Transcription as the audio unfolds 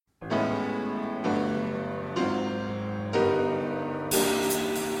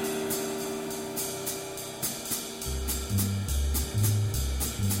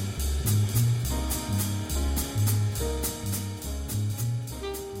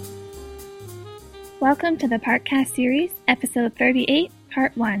Welcome to the Partcast series, episode 38,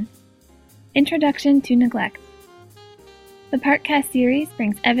 part 1, Introduction to Neglect. The Partcast series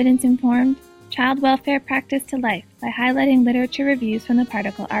brings evidence-informed child welfare practice to life by highlighting literature reviews from the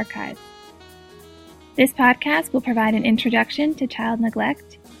Particle Archive. This podcast will provide an introduction to child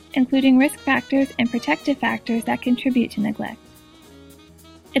neglect, including risk factors and protective factors that contribute to neglect.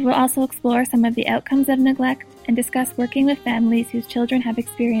 It will also explore some of the outcomes of neglect and discuss working with families whose children have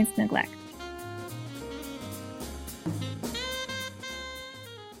experienced neglect.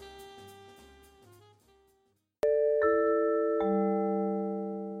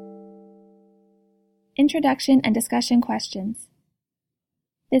 Introduction and discussion questions.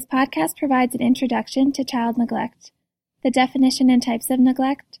 This podcast provides an introduction to child neglect, the definition and types of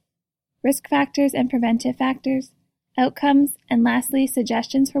neglect, risk factors and preventive factors, outcomes, and lastly,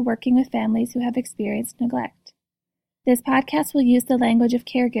 suggestions for working with families who have experienced neglect. This podcast will use the language of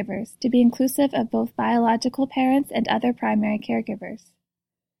caregivers to be inclusive of both biological parents and other primary caregivers.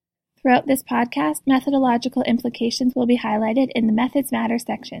 Throughout this podcast, methodological implications will be highlighted in the Methods Matter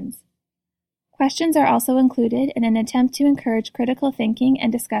sections. Questions are also included in an attempt to encourage critical thinking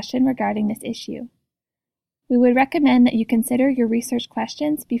and discussion regarding this issue. We would recommend that you consider your research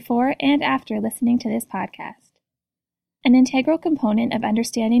questions before and after listening to this podcast. An integral component of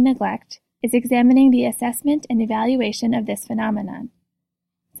understanding neglect is examining the assessment and evaluation of this phenomenon.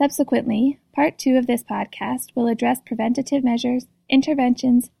 Subsequently, Part 2 of this podcast will address preventative measures,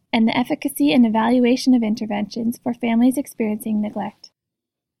 interventions, and the efficacy and evaluation of interventions for families experiencing neglect.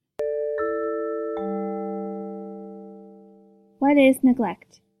 What is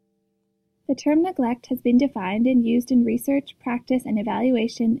neglect? The term neglect has been defined and used in research, practice, and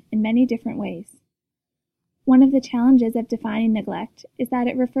evaluation in many different ways. One of the challenges of defining neglect is that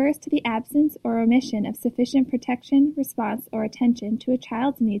it refers to the absence or omission of sufficient protection, response, or attention to a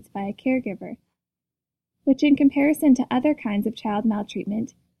child's needs by a caregiver, which in comparison to other kinds of child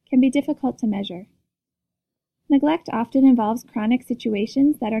maltreatment can be difficult to measure. Neglect often involves chronic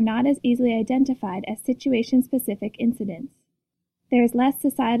situations that are not as easily identified as situation-specific incidents. There is less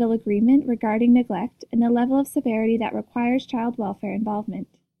societal agreement regarding neglect and the level of severity that requires child welfare involvement.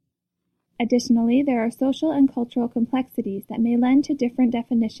 Additionally, there are social and cultural complexities that may lend to different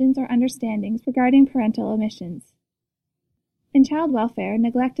definitions or understandings regarding parental omissions. In child welfare,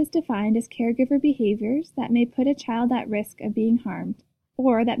 neglect is defined as caregiver behaviors that may put a child at risk of being harmed,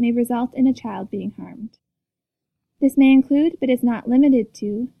 or that may result in a child being harmed. This may include, but is not limited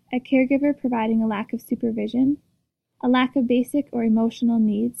to, a caregiver providing a lack of supervision, a lack of basic or emotional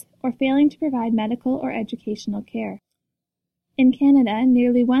needs, or failing to provide medical or educational care. In Canada,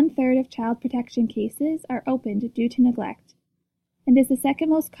 nearly 1/3 of child protection cases are opened due to neglect, and is the second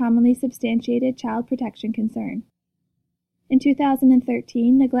most commonly substantiated child protection concern. In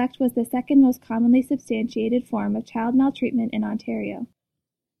 2013, neglect was the second most commonly substantiated form of child maltreatment in Ontario.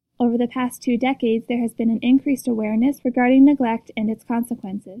 Over the past 2 decades, there has been an increased awareness regarding neglect and its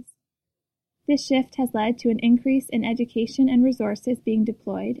consequences. This shift has led to an increase in education and resources being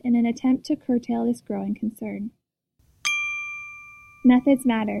deployed in an attempt to curtail this growing concern. Methods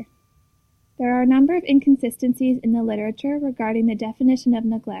matter. There are a number of inconsistencies in the literature regarding the definition of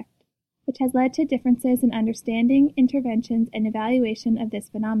neglect, which has led to differences in understanding, interventions, and evaluation of this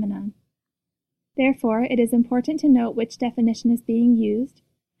phenomenon. Therefore, it is important to note which definition is being used,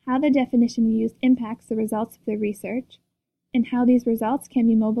 how the definition used impacts the results of the research, and how these results can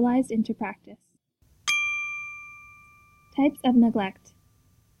be mobilized into practice. Types of neglect.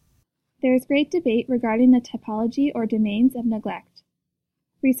 There is great debate regarding the typology or domains of neglect.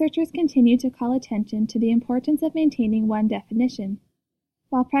 Researchers continue to call attention to the importance of maintaining one definition,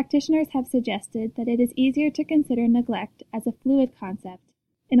 while practitioners have suggested that it is easier to consider neglect as a fluid concept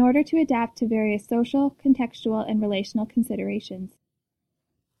in order to adapt to various social, contextual, and relational considerations.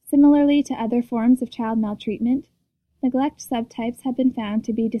 Similarly to other forms of child maltreatment, neglect subtypes have been found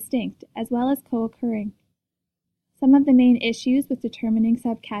to be distinct as well as co-occurring. Some of the main issues with determining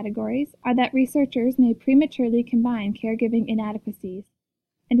subcategories are that researchers may prematurely combine caregiving inadequacies,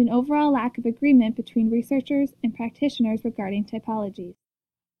 and an overall lack of agreement between researchers and practitioners regarding typologies.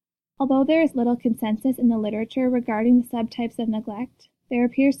 Although there is little consensus in the literature regarding the subtypes of neglect, there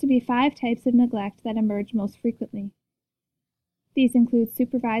appears to be 5 types of neglect that emerge most frequently. These include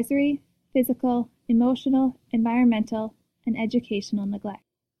supervisory, physical, emotional, environmental, and educational neglect.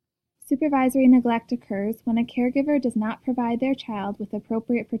 Supervisory neglect occurs when a caregiver does not provide their child with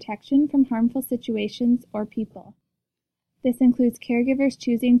appropriate protection from harmful situations or people. This includes caregivers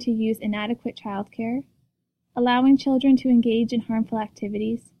choosing to use inadequate childcare, allowing children to engage in harmful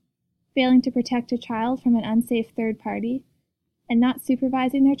activities, failing to protect a child from an unsafe third party, and not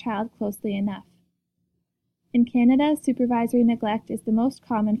supervising their child closely enough. In Canada, supervisory neglect is the most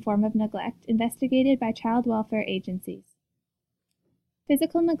common form of neglect investigated by child welfare agencies.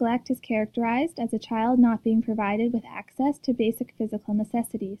 Physical neglect is characterized as a child not being provided with access to basic physical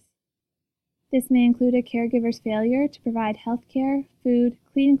necessities. This may include a caregiver's failure to provide health care, food,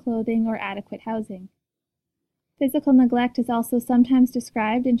 clean clothing, or adequate housing. Physical neglect is also sometimes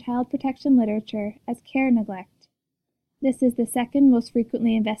described in child protection literature as care neglect. This is the second most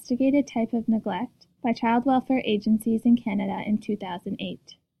frequently investigated type of neglect by child welfare agencies in Canada in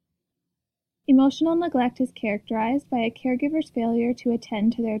 2008. Emotional neglect is characterized by a caregiver's failure to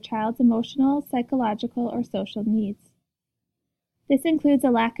attend to their child's emotional, psychological, or social needs. This includes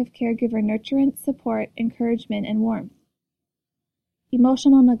a lack of caregiver nurturance, support, encouragement, and warmth.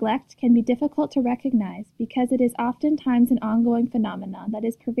 Emotional neglect can be difficult to recognize because it is oftentimes an ongoing phenomenon that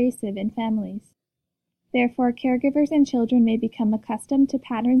is pervasive in families. Therefore, caregivers and children may become accustomed to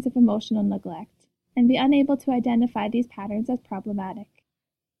patterns of emotional neglect and be unable to identify these patterns as problematic.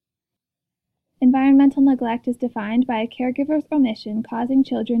 Environmental neglect is defined by a caregiver's omission causing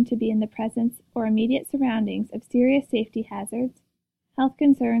children to be in the presence or immediate surroundings of serious safety hazards, health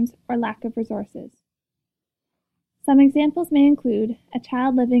concerns, or lack of resources. Some examples may include a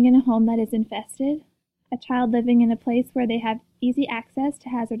child living in a home that is infested, a child living in a place where they have easy access to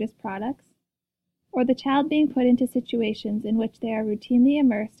hazardous products, or the child being put into situations in which they are routinely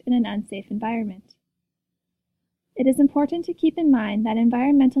immersed in an unsafe environment. It is important to keep in mind that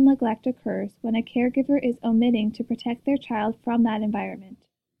environmental neglect occurs when a caregiver is omitting to protect their child from that environment,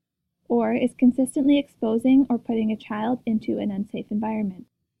 or is consistently exposing or putting a child into an unsafe environment.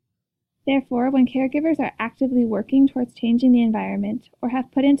 Therefore, when caregivers are actively working towards changing the environment or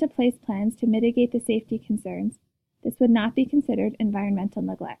have put into place plans to mitigate the safety concerns, this would not be considered environmental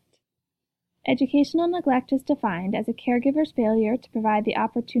neglect. Educational neglect is defined as a caregiver's failure to provide the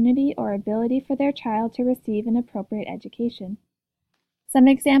opportunity or ability for their child to receive an appropriate education. Some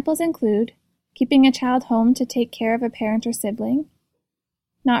examples include keeping a child home to take care of a parent or sibling,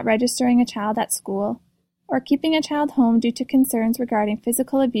 not registering a child at school, or keeping a child home due to concerns regarding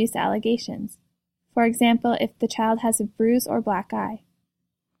physical abuse allegations, for example, if the child has a bruise or black eye.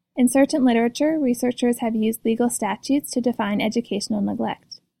 In certain literature, researchers have used legal statutes to define educational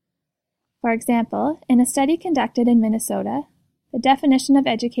neglect. For example, in a study conducted in Minnesota, the definition of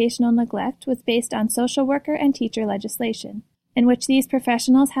educational neglect was based on social worker and teacher legislation, in which these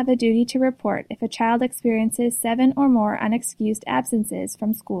professionals have a duty to report if a child experiences 7 or more unexcused absences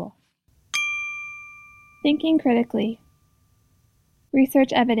from school. Thinking critically.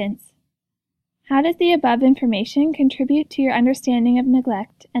 Research evidence. How does the above information contribute to your understanding of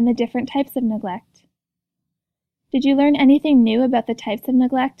neglect and the different types of neglect? Did you learn anything new about the types of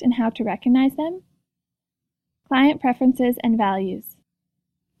neglect and how to recognize them? Client preferences and values.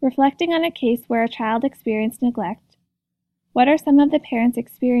 Reflecting on a case where a child experienced neglect, what are some of the parents'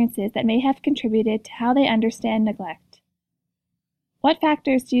 experiences that may have contributed to how they understand neglect? What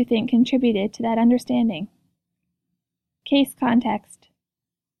factors do you think contributed to that understanding? Case context.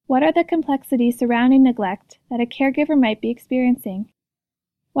 What are the complexities surrounding neglect that a caregiver might be experiencing?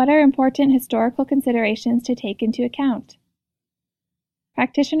 What are important historical considerations to take into account?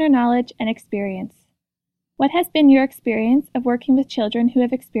 Practitioner knowledge and experience. What has been your experience of working with children who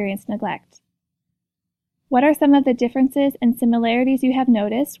have experienced neglect? What are some of the differences and similarities you have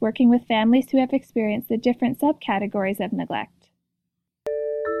noticed working with families who have experienced the different subcategories of neglect?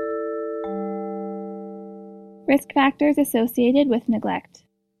 Risk factors associated with neglect.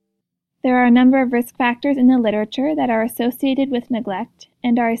 There are a number of risk factors in the literature that are associated with neglect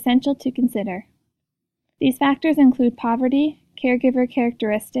and are essential to consider. These factors include poverty, caregiver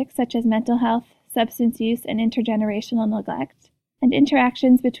characteristics such as mental health, substance use, and intergenerational neglect, and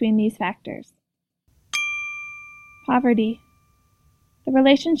interactions between these factors. Poverty. The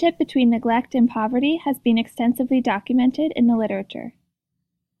relationship between neglect and poverty has been extensively documented in the literature.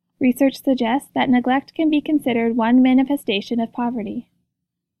 Research suggests that neglect can be considered one manifestation of poverty.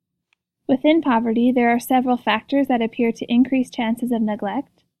 Within poverty, there are several factors that appear to increase chances of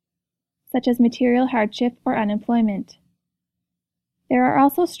neglect, such as material hardship or unemployment. There are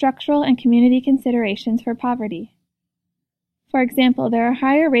also structural and community considerations for poverty. For example, there are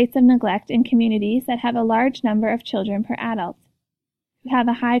higher rates of neglect in communities that have a large number of children per adult, who have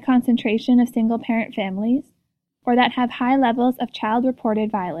a high concentration of single-parent families, or that have high levels of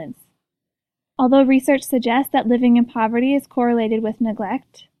child-reported violence. Although research suggests that living in poverty is correlated with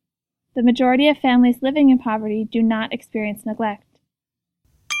neglect, the majority of families living in poverty do not experience neglect.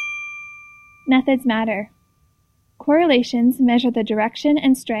 Methods matter. Correlations measure the direction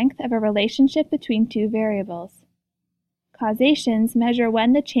and strength of a relationship between two variables. Causations measure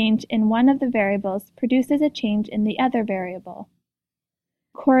when the change in one of the variables produces a change in the other variable.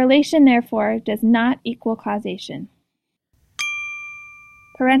 Correlation, therefore, does not equal causation.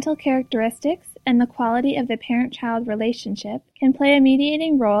 Parental characteristics and the quality of the parent-child relationship can play a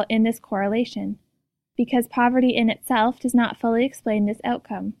mediating role in this correlation, because poverty in itself does not fully explain this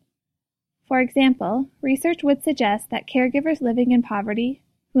outcome. For example, research would suggest that caregivers living in poverty,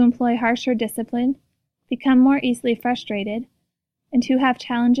 who employ harsher discipline, become more easily frustrated, and who have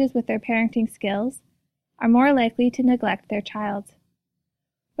challenges with their parenting skills, are more likely to neglect their child.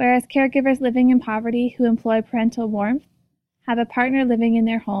 Whereas caregivers living in poverty who employ parental warmth, have a partner living in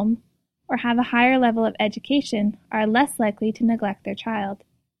their home, or have a higher level of education are less likely to neglect their child.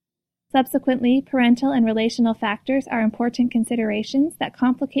 Subsequently, parental and relational factors are important considerations that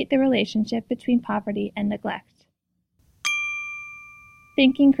complicate the relationship between poverty and neglect.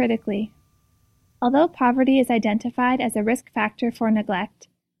 Thinking critically. Although poverty is identified as a risk factor for neglect,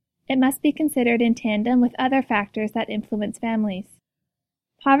 it must be considered in tandem with other factors that influence families.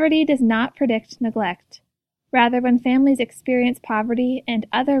 Poverty does not predict neglect. Rather, when families experience poverty and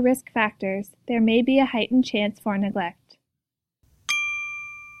other risk factors, there may be a heightened chance for neglect.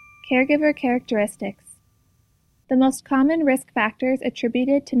 Caregiver characteristics. The most common risk factors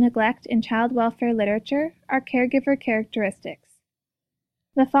attributed to neglect in child welfare literature are caregiver characteristics.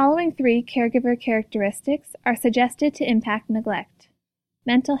 The following 3 caregiver characteristics are suggested to impact neglect: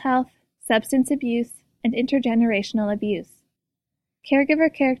 mental health, substance abuse, and intergenerational abuse.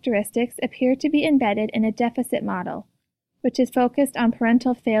 Caregiver characteristics appear to be embedded in a deficit model, which is focused on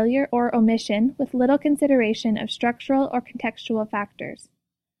parental failure or omission with little consideration of structural or contextual factors.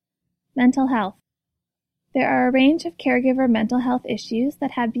 Mental health. There are a range of caregiver mental health issues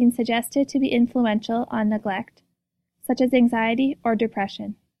that have been suggested to be influential on neglect, such as anxiety or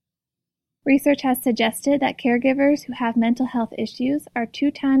depression. Research has suggested that caregivers who have mental health issues are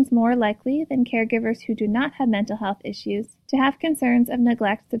 2 times more likely than caregivers who do not have mental health issues to have concerns of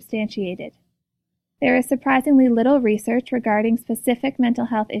neglect substantiated. There is surprisingly little research regarding specific mental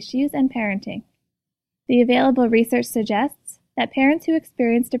health issues and parenting. The available research suggests that parents who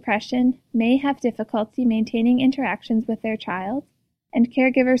experience depression may have difficulty maintaining interactions with their child, and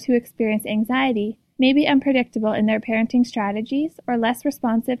caregivers who experience anxiety may be unpredictable in their parenting strategies or less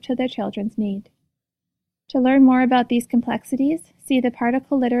responsive to their children's need. To learn more about these complexities, see the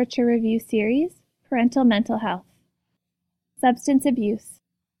Particle Literature Review series, Parental Mental Health. Substance abuse.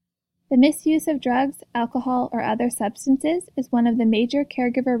 The misuse of drugs, alcohol, or other substances is one of the major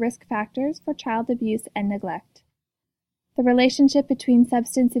caregiver risk factors for child abuse and neglect. The relationship between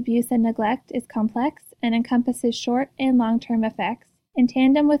substance abuse and neglect is complex and encompasses short and long-term effects in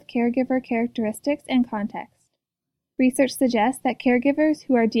tandem with caregiver characteristics and context. Research suggests that caregivers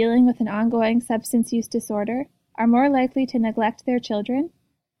who are dealing with an ongoing substance use disorder are more likely to neglect their children,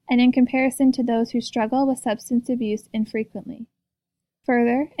 and in comparison to those who struggle with substance abuse infrequently.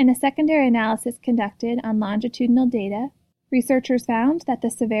 Further, in a secondary analysis conducted on longitudinal data, researchers found that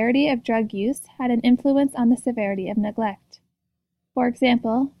the severity of drug use had an influence on the severity of neglect. For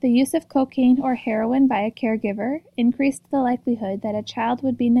example, the use of cocaine or heroin by a caregiver increased the likelihood that a child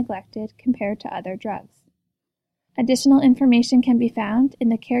would be neglected compared to other drugs. Additional information can be found in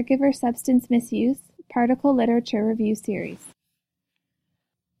the Caregiver Substance Misuse Particle Literature Review series.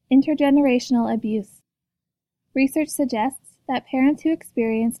 Intergenerational abuse. Research suggests that parents who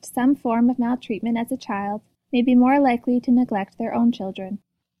experienced some form of maltreatment as a child may be more likely to neglect their own children.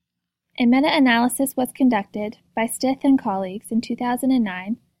 A meta-analysis was conducted by Stith and colleagues in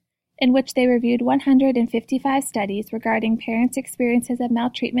 2009, in which they reviewed 155 studies regarding parents' experiences of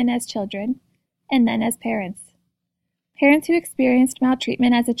maltreatment as children and then as parents. Parents who experienced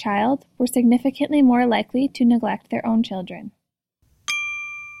maltreatment as a child were significantly more likely to neglect their own children.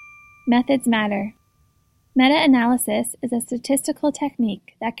 Methods matter. Meta-analysis is a statistical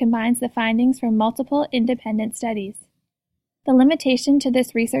technique that combines the findings from multiple independent studies. The limitation to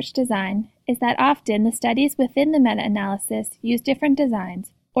this research design is that often the studies within the meta-analysis use different designs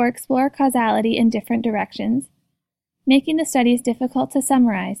or explore causality in different directions, making the studies difficult to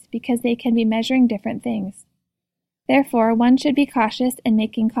summarize because they can be measuring different things. Therefore, one should be cautious in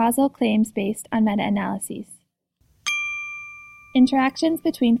making causal claims based on meta-analyses. Interactions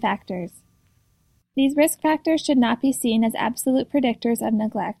between factors. These risk factors should not be seen as absolute predictors of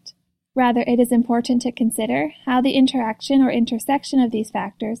neglect. Rather, it is important to consider how the interaction or intersection of these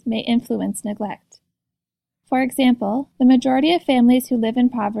factors may influence neglect. For example, the majority of families who live in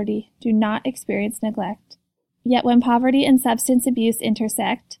poverty do not experience neglect. Yet when poverty and substance abuse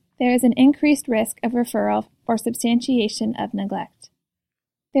intersect, there is an increased risk of referral or substantiation of neglect.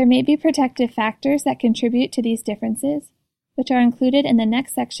 There may be protective factors that contribute to these differences, which are included in the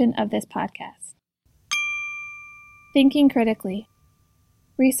next section of this podcast. Thinking critically.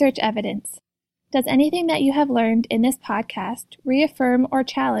 Research evidence. Does anything that you have learned in this podcast reaffirm or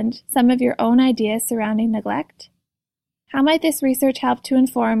challenge some of your own ideas surrounding neglect? How might this research help to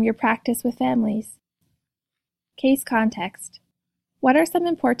inform your practice with families? Case context. What are some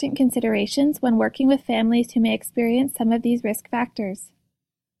important considerations when working with families who may experience some of these risk factors?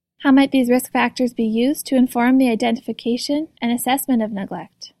 How might these risk factors be used to inform the identification and assessment of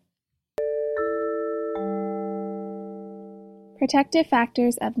neglect? Protective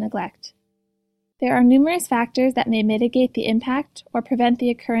factors of neglect. There are numerous factors that may mitigate the impact or prevent the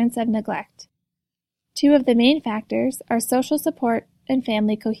occurrence of neglect. Two of the main factors are social support and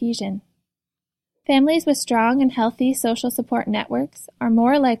family cohesion. Families with strong and healthy social support networks are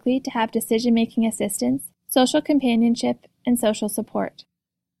more likely to have decision-making assistance, social companionship, and social support.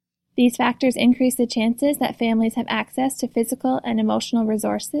 These factors increase the chances that families have access to physical and emotional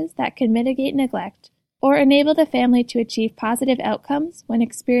resources that can mitigate neglect or enable the family to achieve positive outcomes when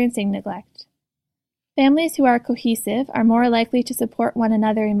experiencing neglect. Families who are cohesive are more likely to support one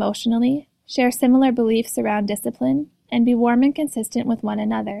another emotionally, share similar beliefs around discipline, and be warm and consistent with one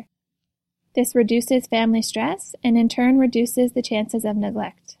another. This reduces family stress and in turn reduces the chances of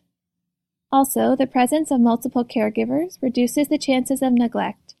neglect. Also, the presence of multiple caregivers reduces the chances of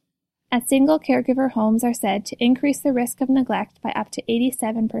neglect, as single caregiver homes are said to increase the risk of neglect by up to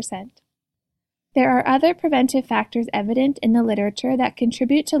 87%. There are other preventive factors evident in the literature that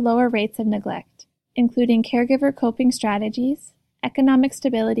contribute to lower rates of neglect, including caregiver coping strategies, economic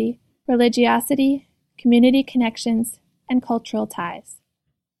stability, religiosity, community connections, and cultural ties.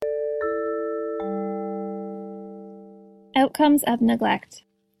 Outcomes of neglect.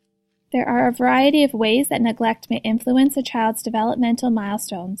 There are a variety of ways that neglect may influence a child's developmental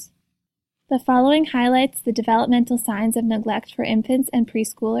milestones. The following highlights the developmental signs of neglect for infants and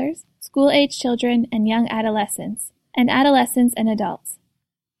preschoolers, school-age children, and young adolescents and adults.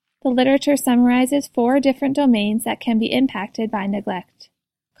 The literature summarizes 4 different domains that can be impacted by neglect: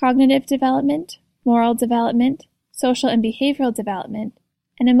 cognitive development, moral development, social and behavioral development,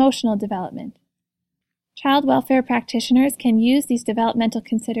 and emotional development. Child welfare practitioners can use these developmental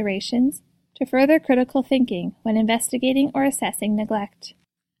considerations to further critical thinking when investigating or assessing neglect.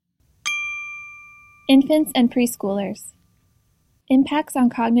 Infants and preschoolers. Impacts on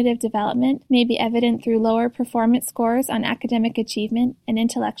cognitive development may be evident through lower performance scores on academic achievement and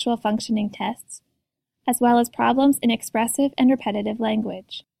intellectual functioning tests, as well as problems in expressive and repetitive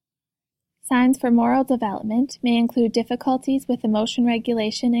language. Signs for moral development may include difficulties with emotion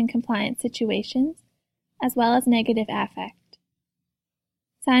regulation in compliance situations, as well as negative affect.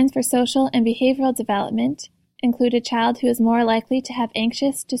 Signs for social and behavioral development include a child who is more likely to have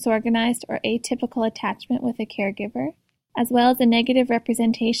anxious, disorganized, or atypical attachment with a caregiver, as well as a negative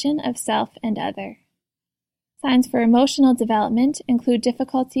representation of self and other. Signs for emotional development include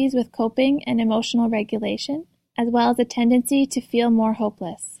difficulties with coping and emotional regulation, as well as a tendency to feel more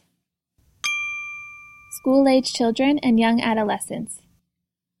hopeless. School-age children and young adolescents.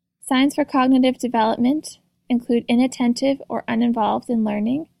 Signs for cognitive development include inattentive or uninvolved in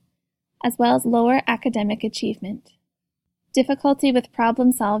learning, as well as lower academic achievement. Difficulty with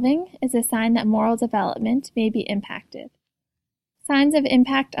problem solving is a sign that moral development may be impacted. Signs of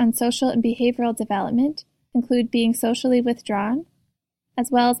impact on social and behavioral development include being socially withdrawn, as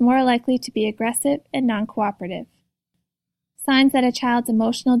well as more likely to be aggressive and non-cooperative. Signs that a child's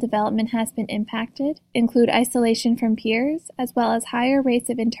emotional development has been impacted include isolation from peers, as well as higher rates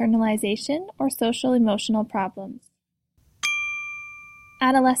of internalization or social emotional problems.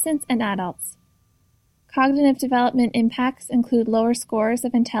 Adolescents and adults. Cognitive development impacts include lower scores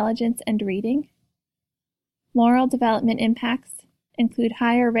of intelligence and reading. Moral development impacts include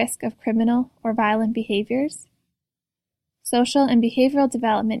higher risk of criminal or violent behaviors. Social and behavioral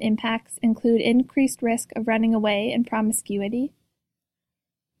development impacts include increased risk of running away and promiscuity.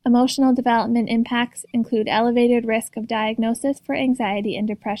 Emotional development impacts include elevated risk of diagnosis for anxiety and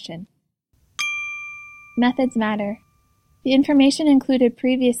depression. Methods matter. The information included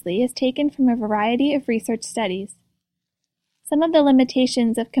previously is taken from a variety of research studies. Some of the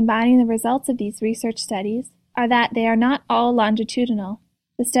limitations of combining the results of these research studies are that they are not all longitudinal.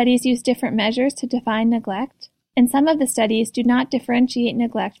 The studies use different measures to define neglect, and some of the studies do not differentiate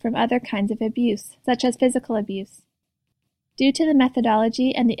neglect from other kinds of abuse, such as physical abuse. Due to the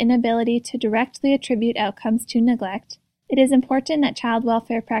methodology and the inability to directly attribute outcomes to neglect, it is important that child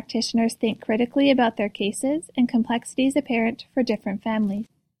welfare practitioners think critically about their cases and complexities apparent for different families.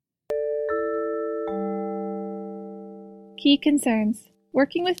 Key concerns: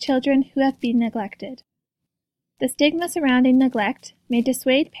 working with children who have been neglected. The stigma surrounding neglect may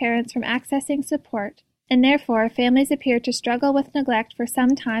dissuade parents from accessing support, and therefore families appear to struggle with neglect for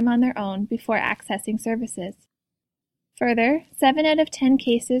some time on their own before accessing services. Further, 7 out of 10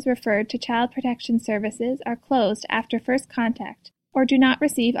 cases referred to Child Protection Services are closed after first contact or do not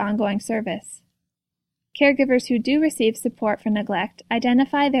receive ongoing service. Caregivers who do receive support for neglect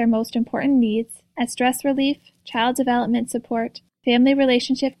identify their most important needs as stress relief, child development support, family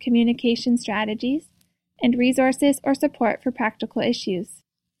relationship communication strategies, and resources or support for practical issues.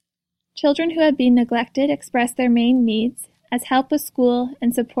 Children who have been neglected express their main needs as help with school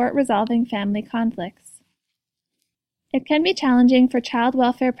and support resolving family conflicts. It can be challenging for child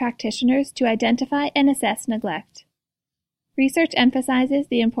welfare practitioners to identify and assess neglect. Research emphasizes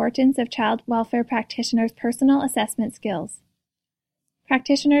the importance of child welfare practitioners' personal assessment skills.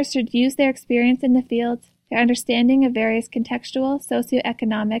 Practitioners should use their experience in the field, their understanding of various contextual,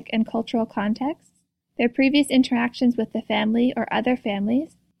 socioeconomic, and cultural contexts, their previous interactions with the family or other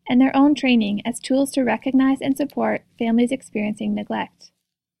families, and their own training as tools to recognize and support families experiencing neglect.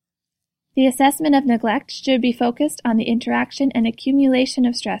 The assessment of neglect should be focused on the interaction and accumulation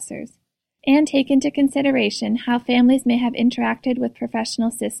of stressors, and take into consideration how families may have interacted with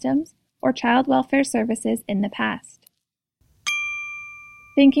professional systems or child welfare services in the past.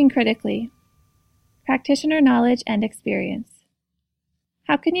 Thinking critically. Practitioner knowledge and experience.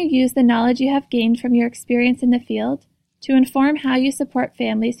 How can you use the knowledge you have gained from your experience in the field to inform how you support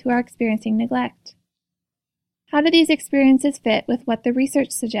families who are experiencing neglect? How do these experiences fit with what the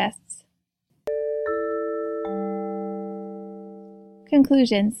research suggests?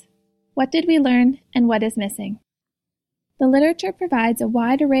 Conclusions. What did we learn and what is missing? The literature provides a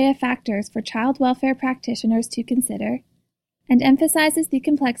wide array of factors for child welfare practitioners to consider and emphasizes the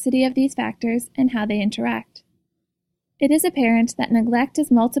complexity of these factors and how they interact. It is apparent that neglect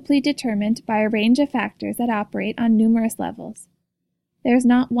is multiply determined by a range of factors that operate on numerous levels. There is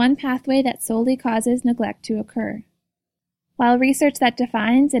not one pathway that solely causes neglect to occur. While research that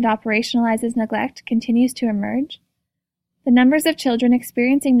defines and operationalizes neglect continues to emerge, the numbers of children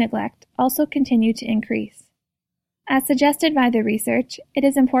experiencing neglect also continue to increase. As suggested by the research, it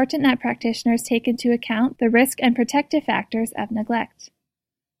is important that practitioners take into account the risk and protective factors of neglect.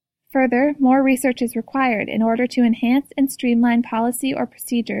 Further, more research is required in order to enhance and streamline policy or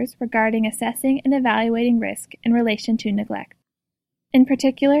procedures regarding assessing and evaluating risk in relation to neglect. In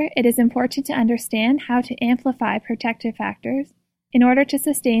particular, it is important to understand how to amplify protective factors in order to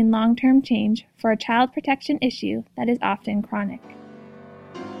sustain long-term change for a child protection issue that is often chronic.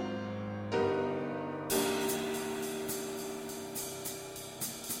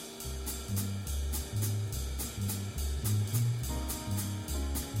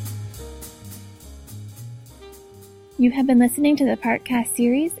 You have been listening to the Partcast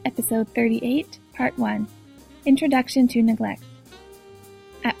series, episode 38, part 1, Introduction to Neglect.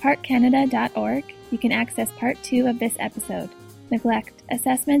 At partcanada.org, you can access part 2 of this episode, Neglect,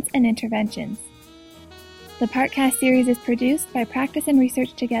 Assessments and Interventions. The Partcast series is produced by Practice and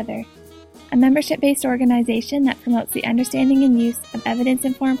Research Together, a membership-based organization that promotes the understanding and use of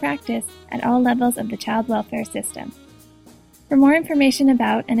evidence-informed practice at all levels of the child welfare system. For more information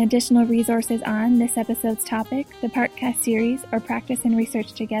about and additional resources on this episode's topic, the Partcast series, or Practice and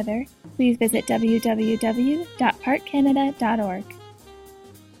Research Together, please visit www.partcanada.org.